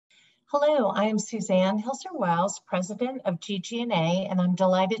Hello, I am Suzanne Hilser-Wiles, President of GGNA, and I'm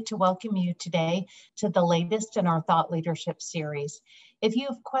delighted to welcome you today to the latest in our Thought Leadership series. If you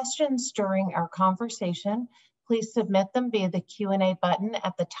have questions during our conversation, please submit them via the Q&A button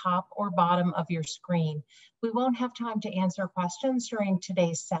at the top or bottom of your screen. We won't have time to answer questions during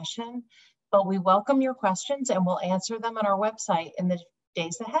today's session, but we welcome your questions and we'll answer them on our website in the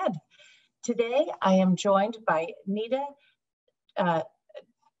days ahead. Today, I am joined by Nita.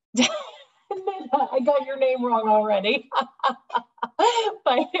 I got your name wrong already.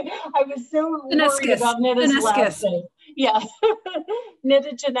 But I was so worried about Nita's last name. Yeah,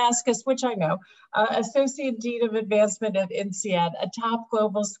 Nita Janaskis, which I know, Associate Dean of Advancement at INSEAD, a top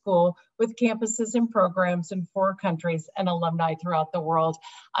global school with campuses and programs in 4 countries and alumni throughout the world.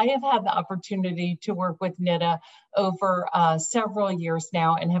 I have had the opportunity to work with Nita over several years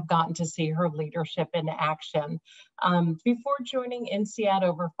now and have gotten to see her leadership in action. Before joining INSEAD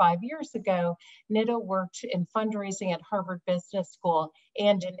over 5 years ago, Nita worked in fundraising at Harvard Business School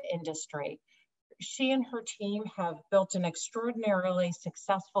and in industry. She and her team have built an extraordinarily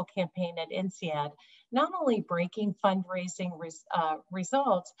successful campaign at INSEAD, not only breaking fundraising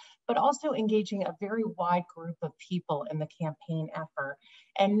results, but also engaging a very wide group of people in the campaign effort.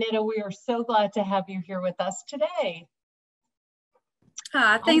 And Nita, we are so glad to have you here with us today.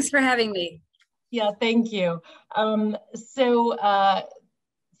 Thanks for having me. Yeah, thank you.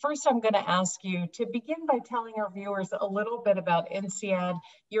 First, I'm going to ask you to begin by telling our viewers a little bit about INSEAD,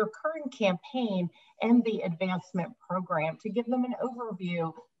 your current campaign, and the advancement program, to give them an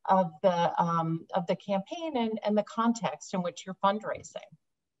overview of the campaign and the context in which you're fundraising.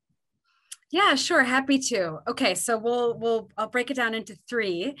 Yeah, sure, happy to. Okay, so I'll break it down into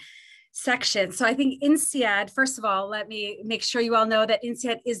 3 sections. So I think INSEAD, first of all, let me make sure you all know that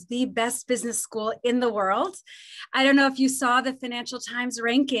INSEAD is the best business school in the world. I don't know if you saw the Financial Times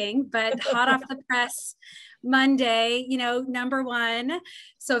ranking, but hot off the press Monday, #1.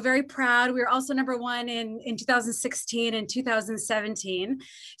 So very proud. We were also #1 in 2016 and 2017.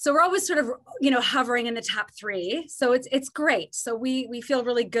 So we're always sort of, hovering in the top 3. So it's great. So we feel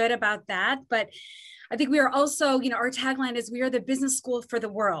really good about that. But I think we are also, our tagline is we are the business school for the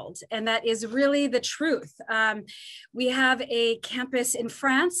world. And that is really the truth. We have a campus in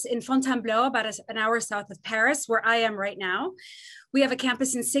France, in Fontainebleau, about an hour south of Paris, where I am right now. We have a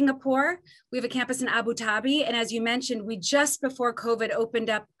campus in Singapore. We have a campus in Abu Dhabi. And as you mentioned, we just before COVID opened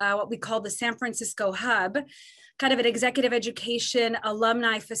up what we call the San Francisco Hub, kind of an executive education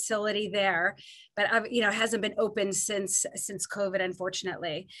alumni facility there, but hasn't been open since COVID,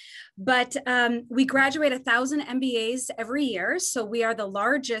 unfortunately. But we graduate 1,000 MBAs every year, so we are the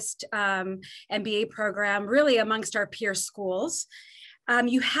largest MBA program, really, amongst our peer schools.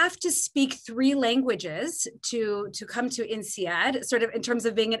 You have to speak 3 languages to come to INSEAD, sort of in terms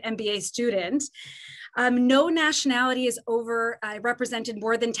of being an MBA student. No nationality is represented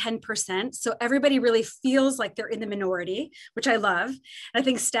more than 10%. So everybody really feels like they're in the minority, which I love. And I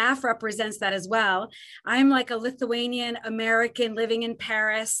think staff represents that as well. I'm like a Lithuanian American living in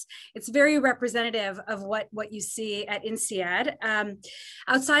Paris. It's very representative of what you see at INSEAD.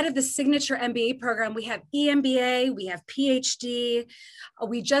 Outside of the signature MBA program, we have EMBA, we have PhD.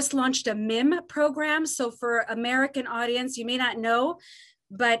 We just launched a MIM program. So for American audience, you may not know,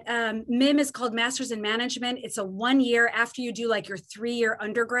 but MIM is called Masters in Management. It's a 1 year after you do like your 3-year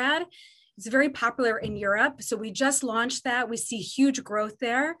undergrad. It's very popular in Europe. So we just launched that. We see huge growth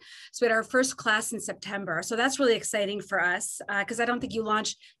there. So we had our first class in September. So that's really exciting for us because I don't think you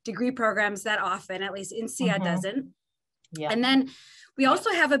launch degree programs that often, at least INSEAD doesn't. Yeah. And then we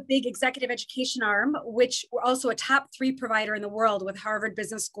also have a big executive education arm, which we're also a top 3 provider in the world with Harvard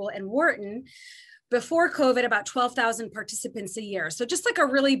Business School and Wharton. Before COVID, about 12,000 participants a year. So just like a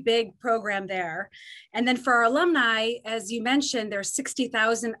really big program there. And then for our alumni, as you mentioned, there's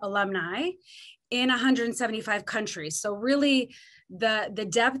 60,000 alumni in 175 countries. So really the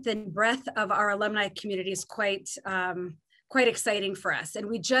depth and breadth of our alumni community is quite exciting for us. And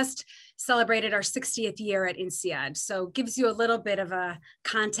we just celebrated our 60th year at INSEAD. So it gives you a little bit of a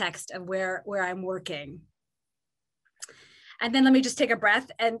context of where I'm working. And then let me just take a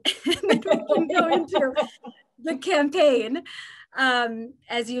breath and then we can go into the campaign.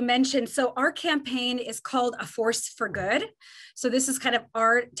 As you mentioned, so our campaign is called A Force for Good. So this is kind of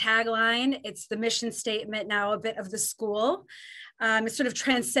our tagline. It's the mission statement now, a bit of the school. It sort of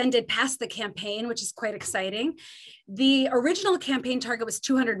transcended past the campaign, which is quite exciting. The original campaign target was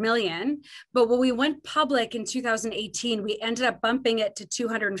 200 million, but when we went public in 2018, we ended up bumping it to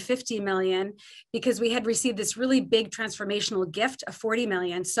 250 million because we had received this really big transformational gift of 40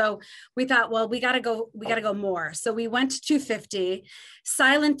 million. So we thought, well, we got to go more. So we went to 250.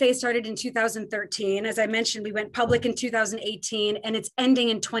 Silent Phase started in 2013. As I mentioned, we went public in 2018 and it's ending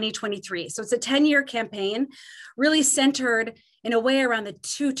in 2023. So it's a 10-year campaign, really centered in a way around the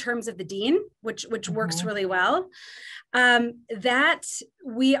 2 terms of the dean, which works really well. That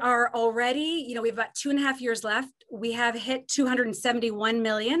we are already, we've got 2.5 years left. We have hit 271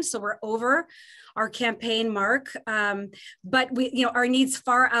 million. So we're over our campaign mark. But our needs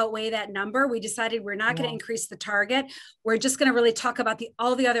far outweigh that number. We decided we're not going to increase the target. We're just going to really talk about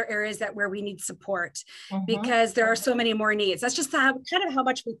all the other areas where we need support because there are so many more needs. That's just kind of how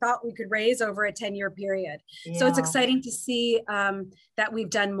much we thought we could raise over a 10-year period. Yeah. So it's exciting to see that we've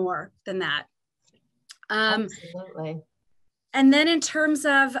done more than that. Absolutely. And then in terms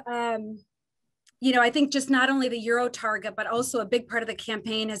of, I think just not only the Euro target, but also a big part of the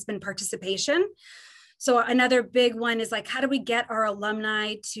campaign has been participation. So another big one is like, how do we get our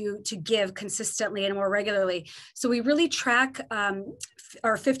alumni to give consistently and more regularly? So we really track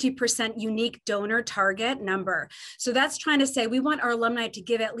our 50% unique donor target number. So that's trying to say we want our alumni to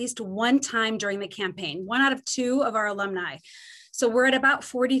give at least one time during the campaign, 1 out of 2 of our alumni. So we're at about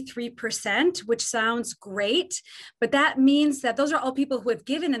 43%, which sounds great, but that means that those are all people who have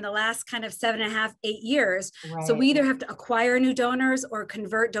given in the last kind of 7.5, 8 years. Right. So we either have to acquire new donors or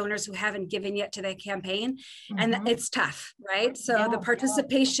convert donors who haven't given yet to the campaign. And it's tough, right? So the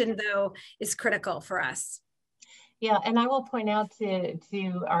participation though is critical for us. Yeah, and I will point out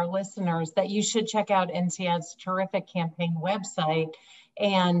to our listeners that you should check out INSEAD's terrific campaign website.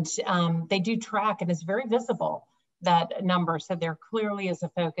 And they do track, and it's very visible, that number. So there clearly is a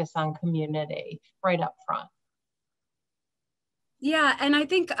focus on community right up front. Yeah, and I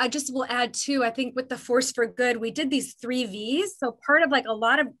think I just will add too, I think with the Force for Good, we did these 3 V's. So part of like a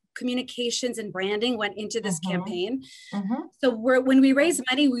lot of communications and branding went into this campaign. So when we raise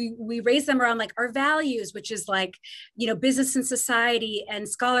money, we raise them around like our values, which is like, business and society and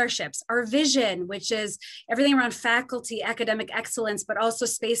scholarships, our vision, which is everything around faculty, academic excellence, but also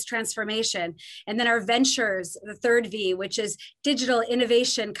space transformation. And then our ventures, the 3rd V, which is digital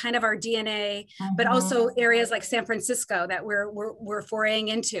innovation, kind of our DNA, but also areas like San Francisco that we're foraying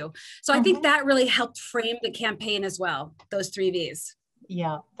into. So I think that really helped frame the campaign as well, those 3 V's.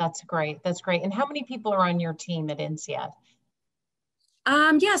 Yeah, that's great. That's great. And how many people are on your team at INSEAD?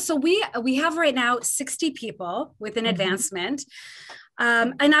 Yeah, so we have right now 60 people with an advancement.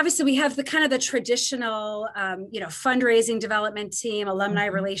 And obviously we have the kind of the traditional, fundraising development team, alumni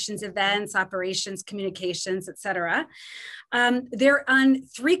relations, events, operations, communications, et cetera. They're on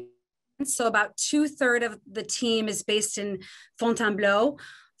 3, so about 2/3 of the team is based in Fontainebleau,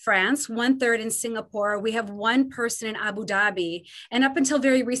 France, 1/3 in Singapore. We have 1 person in Abu Dhabi. And up until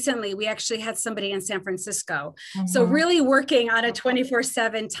very recently, we actually had somebody in San Francisco. So really working on a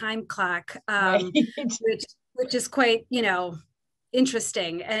 24/7 time clock, which is quite,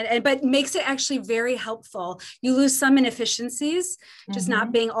 interesting, but makes it actually very helpful. You lose some inefficiencies, just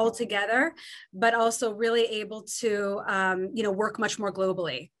not being all together, but also really able to, work much more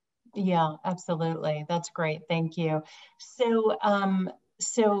globally. Yeah, absolutely. That's great. Thank you.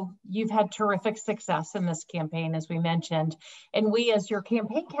 So you've had terrific success in this campaign, as we mentioned, and we as your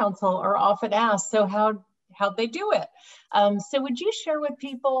campaign council are often asked, so how'd they do it? So would you share with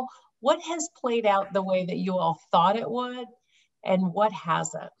people what has played out the way that you all thought it would and what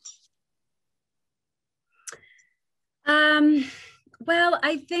hasn't? Well,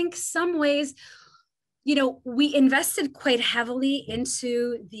 I think some ways, we invested quite heavily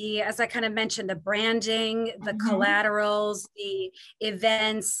into as I kind of mentioned, the branding, the collaterals, the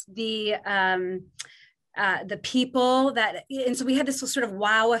events, the people and so we had this sort of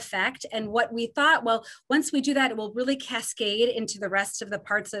wow effect. And what we thought, well, once we do that, it will really cascade into the rest of the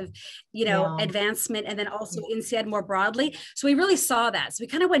parts of, advancement, and then also INSEAD more broadly. So we really saw that. So we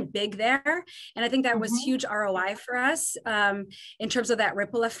kind of went big there. And I think that was huge ROI for us in terms of that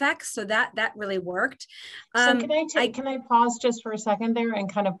ripple effect. So that really worked. So can I pause just for a second there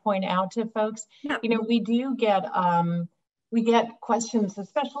and kind of point out to folks, we do get, we get questions,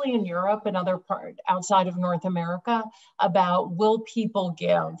 especially in Europe and other parts outside of North America, about will people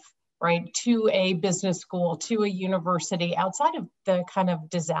give right, to a business school, to a university, outside of the kind of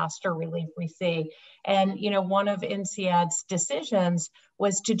disaster relief we see. And, you know, one of INSEAD's decisions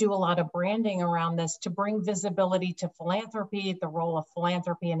was to do a lot of branding around this to bring visibility to philanthropy, the role of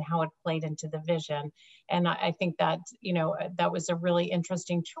philanthropy and how it played into the vision. And I think that, you know, that was a really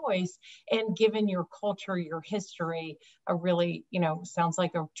interesting choice. And given your culture, your history, a really, you know, sounds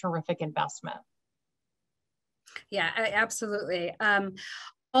like a terrific investment. Yeah, absolutely.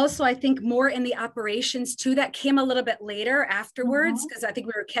 Also, I think more in the operations too, that came a little bit later afterwards, because I think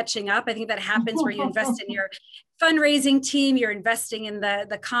we were catching up. I think that happens where you invest in your fundraising team, you're investing in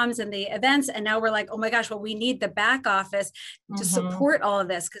the comms and the events. And now we're like, oh my gosh, well, we need the back office to support all of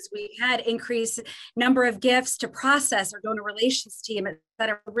this, because we had increased number of gifts to process, our donor relations team that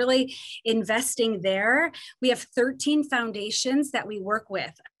are really investing there. We have 13 foundations that we work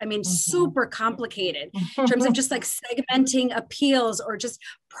with. I mean, super complicated in terms of just like segmenting appeals or just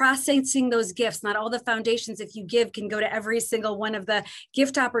processing those gifts. Not all the foundations, if you give, can go to every single one of the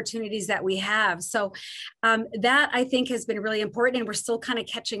gift opportunities that we have. So that I think has been really important, and we're still kind of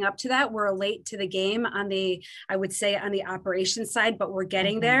catching up to that. We're late to the game on the, I would say, on the operations side, but we're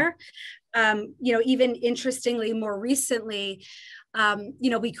getting there. You know, even interestingly, more recently, you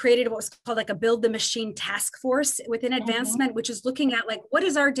know, we created what was called like a build the machine task force within advancement, which is looking at like, what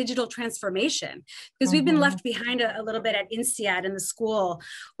is our digital transformation? Because we've been left behind a little bit at INSEAD in the school,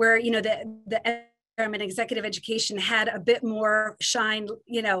 where, you know, the and executive education had a bit more shine,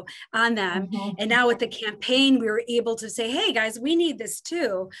 you know, on them. And now with the campaign, we were able to say, hey guys, we need this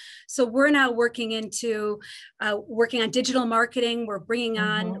too. So we're now working on digital marketing. We're bringing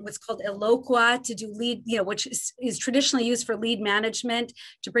on what's called Eloqua to do lead, you know, which is traditionally used for lead management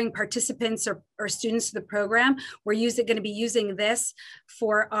to bring participants or students to the program. We're going to be using this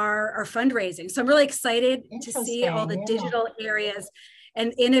for our fundraising. So I'm really excited to see all the digital areas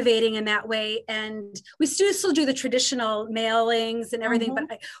and innovating in that way. And we still do the traditional mailings and everything,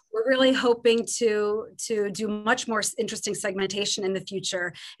 but we're really hoping to do much more interesting segmentation in the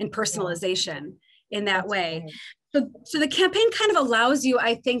future and personalization in that way. So the campaign kind of allows you,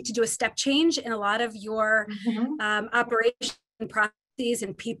 I think, to do a step change in a lot of your operation processes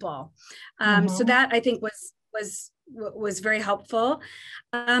and people. So that I think was very helpful.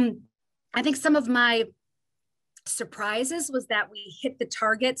 I think some of my surprises was that we hit the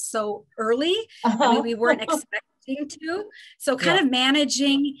target so early. I mean, we weren't expecting to. So kind of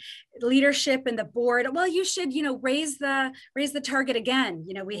managing leadership and the board, well, you should, you know, raise the target again.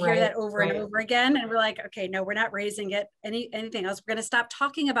 You know, we hear that over and over again, and we're like, okay, no, we're not raising it anything else. We're going to stop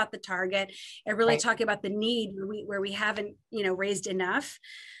talking about the target and really talking about the need where we haven't, you know, raised enough.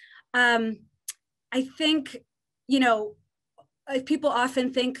 I think, you know, people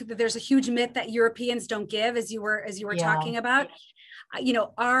often think that there's a huge myth that Europeans don't give, as you were talking about. You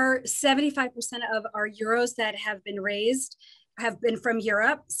know, our 75% of our euros that have been raised have been from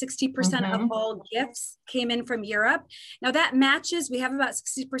Europe. 60% of all gifts came in from Europe. Now that matches, we have about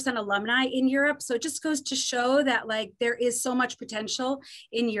 60% alumni in Europe. So it just goes to show that like there is so much potential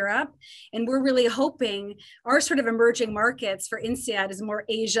in Europe. And we're really hoping our sort of emerging markets for INSEAD is more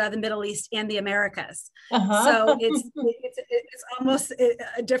Asia, the Middle East, and the Americas. So it's almost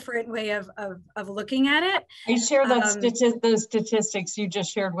a different way of looking at it. I share that those statistics you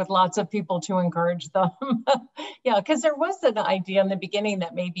just shared with lots of people to encourage them. Yeah, because there was an idea in the beginning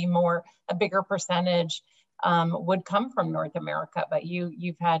that maybe a bigger percentage would come from North America, but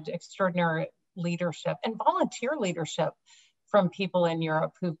you've had extraordinary leadership and volunteer leadership from people in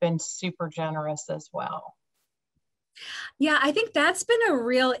Europe who've been super generous as well. Yeah, I think that's been a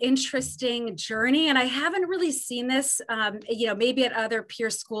real interesting journey. And I haven't really seen this, you know, maybe at other peer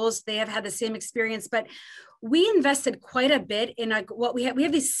schools, they have had the same experience, but we invested quite a bit in what we have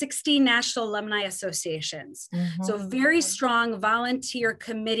these 60 national alumni associations. So very strong volunteer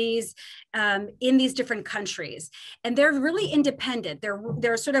committees in these different countries. And they're really independent.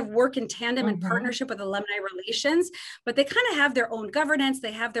 They're sort of work in tandem and partnership with alumni relations, but they kind of have their own governance.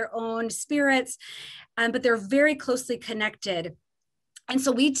 They have their own spirits, but they're very closely connected. And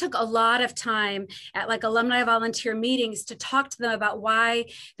so we took a lot of time at like alumni volunteer meetings to talk to them about why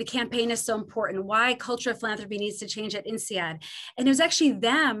the campaign is so important, why culture of philanthropy needs to change at INSEAD. And it was actually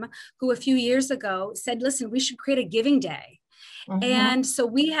them who a few years ago said, listen, we should create a giving day. And so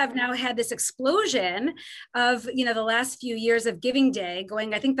we have now had this explosion of, you know, the last few years of Giving Day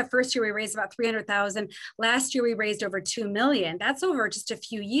going. I think the first year we raised about 300,000. Last year we raised over 2 million. That's over just a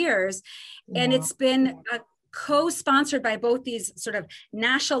few years. And it's been co-sponsored by both these sort of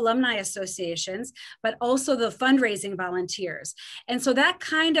national alumni associations, but also the fundraising volunteers. And so that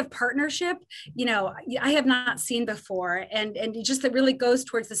kind of partnership, I have not seen before. And just that really goes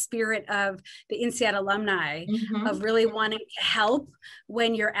towards the spirit of the INSEAD alumni, of really wanting to help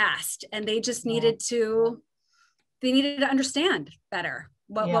when you're asked. And they just needed to understand better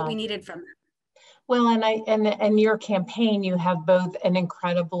what we needed from them. Well, and your campaign, you have both an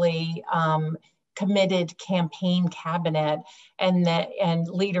incredibly committed campaign cabinet and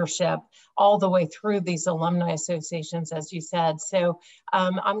leadership all the way through these alumni associations, as you said. So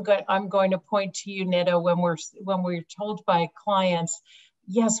I'm going to point to you, Nida, when we're told by clients,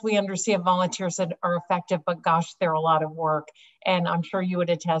 yes, we understand volunteers that are effective, but gosh, they're a lot of work. And I'm sure you would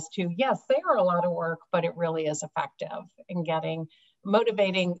attest to, yes, they are a lot of work, but it really is effective in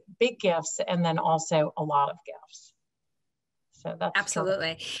motivating big gifts and then also a lot of gifts. So that's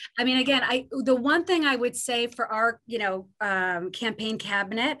absolutely. True. I mean, again, the one thing I would say for our, campaign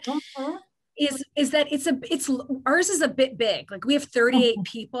cabinet is that ours is a bit big. Like we have 38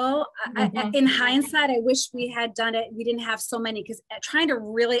 people. In hindsight, I wish we had done it. We didn't have so many, because trying to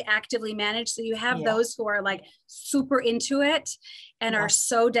really actively manage. So you have those who are like super into it and are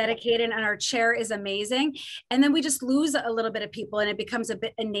so dedicated, and our chair is amazing. And then we just lose a little bit of people and it becomes a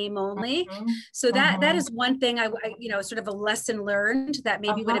bit a name only. So that is one thing I sort of a lesson learned that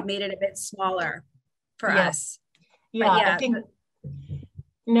maybe would have made it a bit smaller for us. Yeah,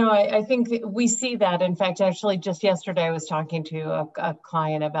 I think we see that. In fact, actually, just yesterday, I was talking to a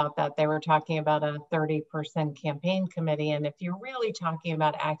client about that. They were talking about a 30-person campaign committee. And if you're really talking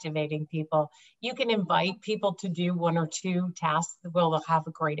about activating people, you can invite people to do one or two tasks that will have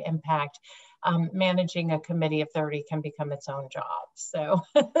a great impact. Managing a committee of 30 can become its own job. So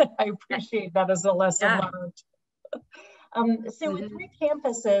I appreciate that as a lesson learned. So with 3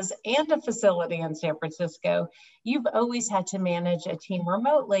 campuses and a facility in San Francisco, you've always had to manage a team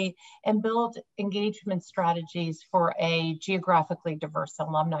remotely and build engagement strategies for a geographically diverse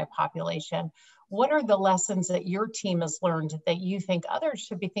alumni population. What are the lessons that your team has learned that you think others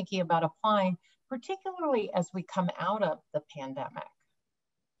should be thinking about applying, particularly as we come out of the pandemic?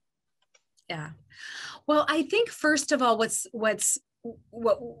 Yeah. Well, I think first of all,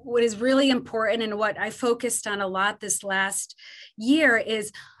 what is really important and what I focused on a lot this last year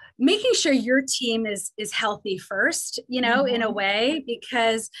is making sure your team is healthy first, in a way,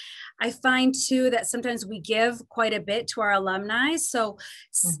 because I find too that sometimes we give quite a bit to our alumni. So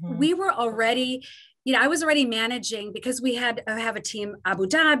we were already, I was already managing, because we have a team Abu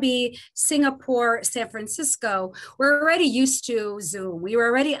Dhabi, Singapore, San Francisco. We're already used to Zoom. We were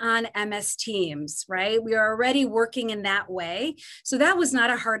already on MS Teams, right? We were already working in that way. So that was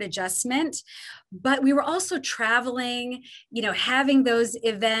not a hard adjustment. But we were also traveling, having those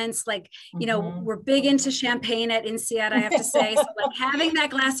events, like, we're big into champagne at INSEAD, I have to say. So like having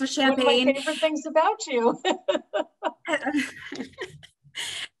that glass of champagne. One of my favorite things about you.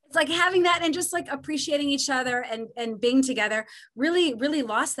 It's like having that and just like appreciating each other and being together really, really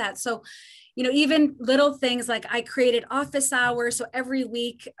lost that. So, even little things like I created office hours. So every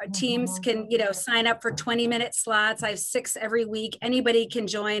week teams can, sign up for 20-minute slots. I have 6 every week. Anybody can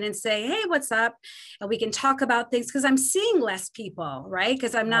join and say, hey, what's up? And we can talk about things, because I'm seeing less people, right?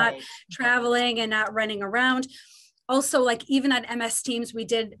 Because I'm not traveling and not running around. Also, like even on MS Teams,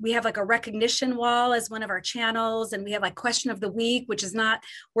 we have like a recognition wall as one of our channels, and we have like question of the week, which is not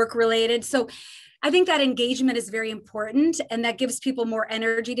work related. So I think that engagement is very important, and that gives people more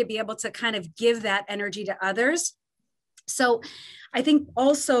energy to be able to kind of give that energy to others. So I think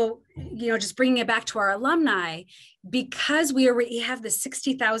also, just bringing it back to our alumni, because we already have the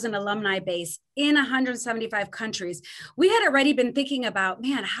 60,000 alumni base in 175 countries, we had already been thinking about,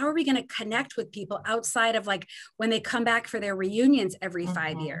 man, how are we going to connect with people outside of like when they come back for their reunions every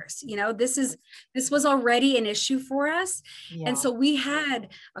 5 years? This was already an issue for us. And so we had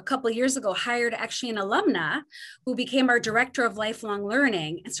a couple of years ago hired actually an alumna who became our director of lifelong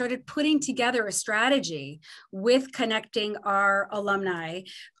learning and started putting together a strategy with connecting our alumni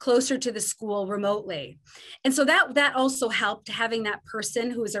closer to the school remotely. And so that also helped, having that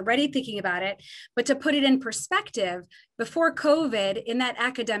person who was already thinking about it. But to put it in perspective, before COVID, in that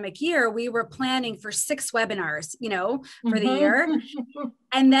academic year, we were planning for 6 webinars, for the year.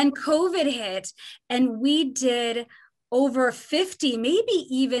 And then COVID hit, and we did over 50, maybe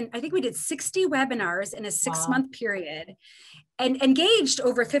even, I think we did 60 webinars in a 6-month period, and engaged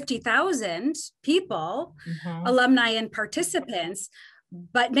over 50,000 people, alumni and participants.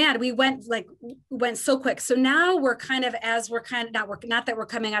 But man, we went so quick. So now we're kind of, not that we're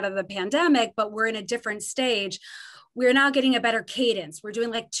coming out of the pandemic, but we're in a different stage. We're now getting a better cadence. We're doing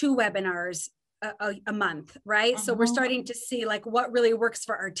like 2 webinars a month, right? So we're starting to see like what really works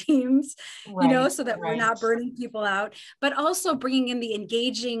for our teams, so that we're not burning people out, but also bringing in the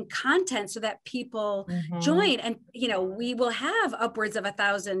engaging content so that people join. And, we will have upwards of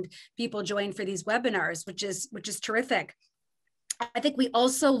 1,000 people join for these webinars, which is terrific. I think we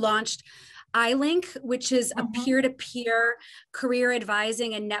also launched iLink, which is a peer-to-peer career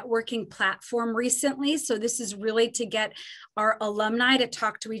advising and networking platform recently. So this is really to get our alumni to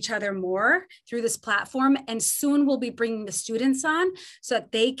talk to each other more through this platform. And soon we'll be bringing the students on so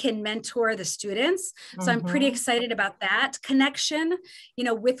that they can mentor the students. So I'm pretty excited about that connection,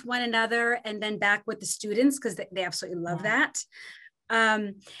 with one another and then back with the students, because they absolutely love that.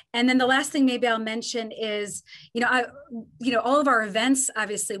 And then the last thing maybe I'll mention is, all of our events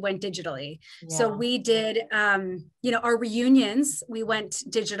obviously went digitally. Yeah. So we did, our reunions, we went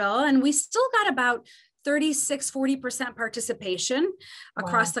digital, and we still got about 40% participation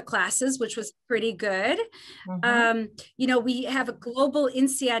across the classes, which was pretty good. We have a global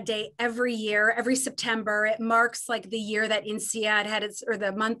INSEAD Day every year, every September. It marks like the year that INSEAD had its, or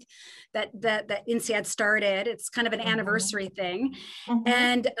the month that INSEAD started. It's kind of an anniversary thing.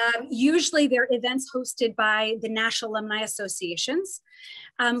 And usually there are events hosted by the National Alumni Associations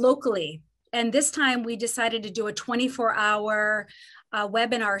locally. And this time we decided to do a 24-hour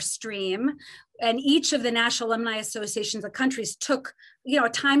webinar stream, and each of the National Alumni Associations of countries took, a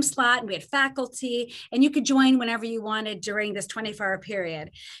time slot, and we had faculty, and you could join whenever you wanted during this 24-hour period.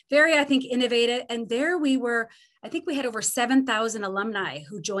 Very, I think, innovative. And there we were, I think we had over 7,000 alumni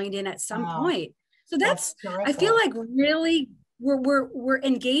who joined in at some point. So that's I feel like really we're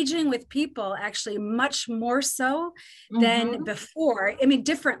engaging with people actually much more so than before. I mean,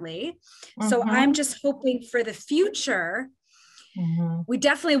 differently. So I'm just hoping for the future. We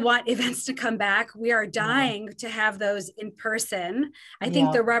definitely want events to come back. We are dying to have those in person. I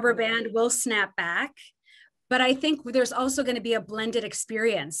think the rubber band will snap back, but I think there's also going to be a blended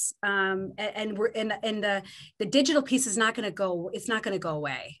experience. And we're in the digital piece is not going to go. It's not going to go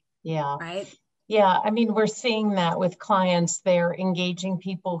away. Yeah. Right. Yeah, I mean, we're seeing that with clients. They're engaging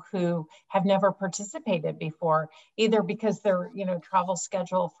people who have never participated before, either because their travel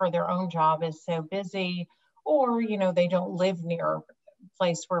schedule for their own job is so busy, or they don't live near a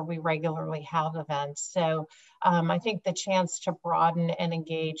place where we regularly have events. So I think the chance to broaden and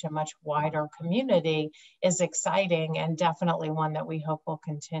engage a much wider community is exciting, and definitely one that we hope will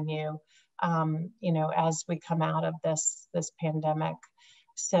continue as we come out of this pandemic.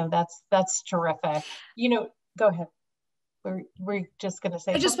 So that's terrific. Go ahead. We're just going to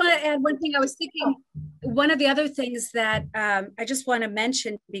say. I just want to add one thing. I was thinking one of the other things that I just want to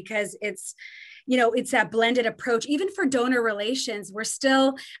mention, because it's that blended approach, even for donor relations. We're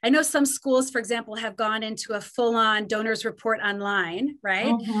still, I know some schools, for example, have gone into a full-on donors report online,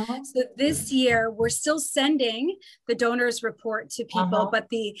 right? So this year we're still sending the donors report to people, but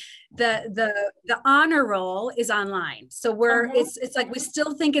the honor roll is online. So it's like, we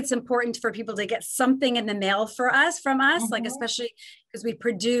still think it's important for people to get something in the mail from us, like, especially because we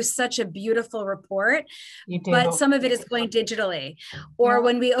produce such a beautiful report, but some of it is going digitally. Or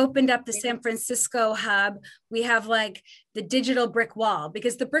when we opened up the San Francisco hub, we have like the digital brick wall,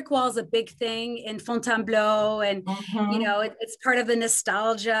 because the brick wall is a big thing in Fontainebleau, and it's part of the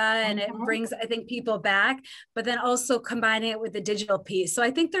nostalgia, and it brings, I think, people back, but then also combining it with the digital piece. So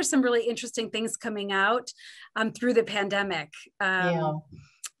I think there's some really interesting things coming out through the pandemic.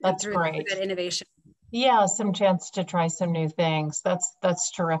 That's great. Through that innovation. Yeah, some chance to try some new things.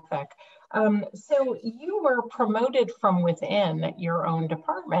 That's terrific. So you were promoted from within your own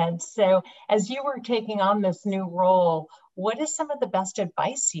department. So as you were taking on this new role, what is some of the best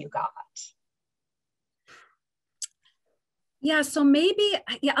advice you got? Yeah, so maybe,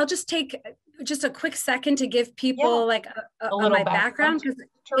 I'll just take just a quick second to give people like a my background, because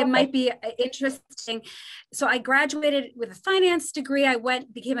it might be interesting. So I graduated with a finance degree. I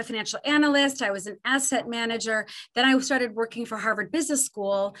became a financial analyst. I was an asset manager. Then I started working for Harvard Business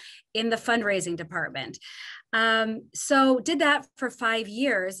School in the fundraising department. So did that for 5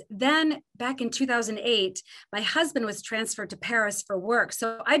 years. Then back in 2008, my husband was transferred to Paris for work.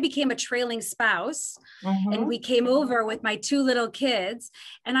 So I became a trailing spouse, and we came over with my 2 little kids.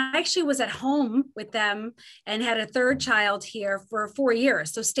 And I actually was at home with them and had a third child here for 4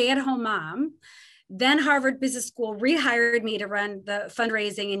 years. So stay-at-home mom. Then Harvard Business School rehired me to run the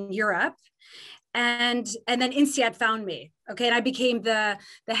fundraising in Europe. And then INSEAD found me. Okay. And I became the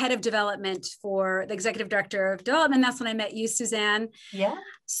head of development for the executive director of development. That's when I met you, Suzanne. Yeah.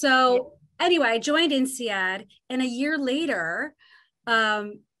 So anyway, I joined INSEAD, and a year later,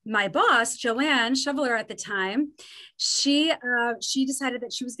 my boss, Joanne Shoveler at the time, she decided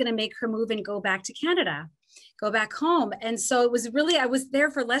that she was going to make her move and go back to Canada, go back home. And so it was really, I was there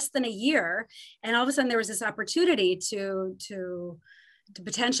for less than a year. And all of a sudden there was this opportunity to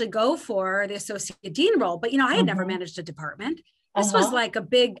potentially go for the associate dean role. But, I had never managed a department. This was like a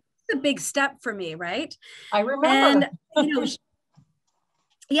big step for me. Right. I remember. And,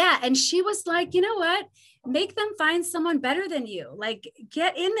 yeah. And she was like, you know what? Make them find someone better than you. Like,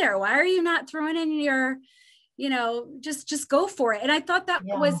 get in there. Why are you not throwing in your, just go for it. And I thought that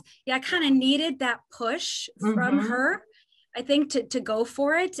was, I kind of needed that push from her, I think, to go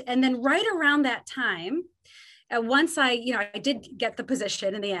for it. And then right around that time, once I did get the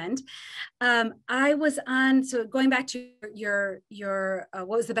position in the end, I was on, so going back to your what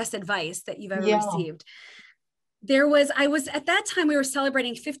was the best advice that you've ever received? I was at that time, we were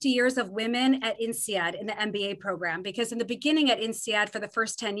celebrating 50 years of women at INSEAD in the MBA program, because in the beginning at INSEAD for the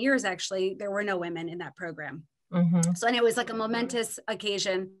first 10 years, actually, there were no women in that program. So, and it was like a momentous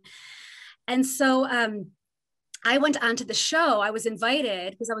occasion. And so I went onto the show. I was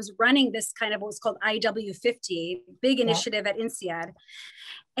invited because I was running this kind of what was called IW50, big initiative at INSEAD.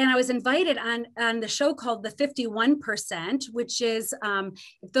 And I was invited on the show called The 51%, which is,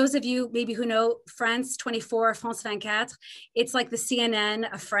 if those of you maybe who know France 24, France 24, it's like the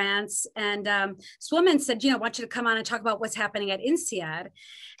CNN of France. And this woman said, I want you to come on and talk about what's happening at INSEAD.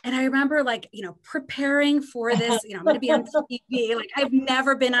 And I remember preparing for this, I'm going to be on TV. Like, I've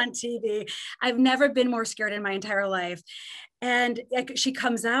never been on TV. I've never been more scared in my entire life. And she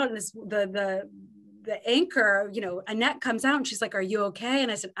comes out and the anchor, Annette comes out and she's like, "Are you okay?"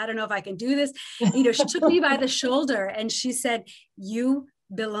 And I said, "I don't know if I can do this." She took me by the shoulder and she said, "You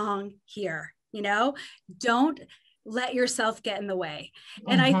belong here. Don't let yourself get in the way."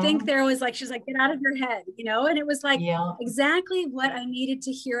 And I think there was she's like, "Get out of your head," and it was exactly what I needed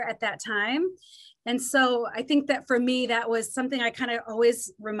to hear at that time. And so I think that for me, that was something I kind of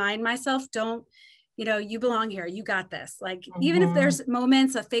always remind myself, you belong here. You got this. Like, even if there's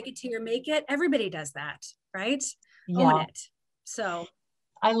moments of fake it till you make it, everybody does that, right? Own it. So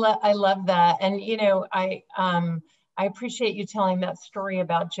I love that. And, I appreciate you telling that story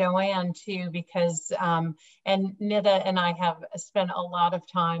about Joanne too, because, and Nida and I have spent a lot of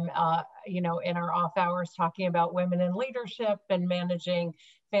time, in our off hours talking about women in leadership and managing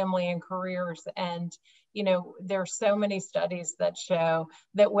family and careers. And, there's so many studies that show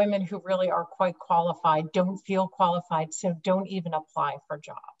that women who really are quite qualified don't feel qualified, so don't even apply for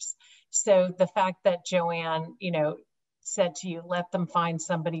jobs. So the fact that Joanne, said to you, let them find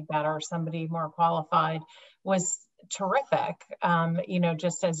somebody better, somebody more qualified, was terrific.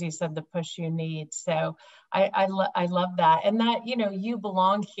 Just as you said, the push you need. So I love that. And that, you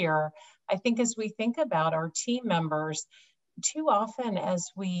belong here. I think as we think about our team members, too often as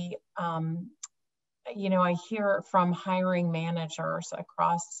we, I hear from hiring managers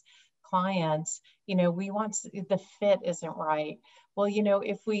across clients, we want the fit isn't right. Well,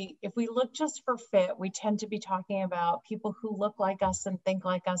 if we look just for fit, we tend to be talking about people who look like us and think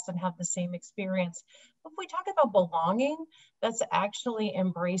like us and have the same experience. If we talk about belonging, that's actually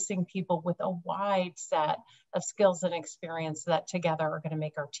embracing people with a wide set of skills and experience that together are going to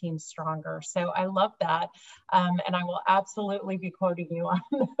make our team stronger. So I love that. And I will absolutely be quoting you on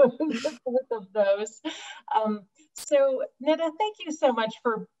both of those. So Nida, thank you so much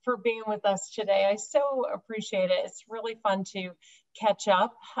for being with us today. I so appreciate it. It's really fun to catch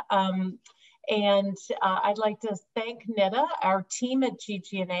up. And I'd like to thank Nida, our team at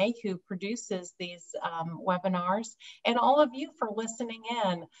GGNA who produces these webinars, and all of you for listening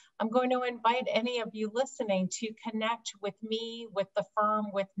in. I'm going to invite any of you listening to connect with me, with the firm,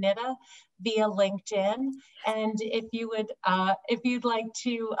 with Nida via LinkedIn. And if you'd like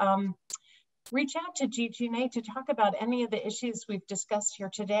to reach out to GGNA to talk about any of the issues we've discussed here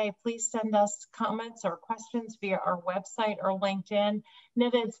today, please send us comments or questions via our website or LinkedIn.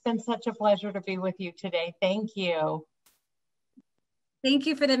 Nida, it's been such a pleasure to be with you today. Thank you. Thank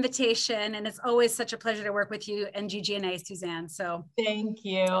you for the invitation. And it's always such a pleasure to work with you and GGNA, Suzanne. So thank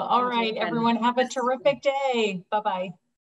you. All right, everyone, have a terrific day. Bye-bye.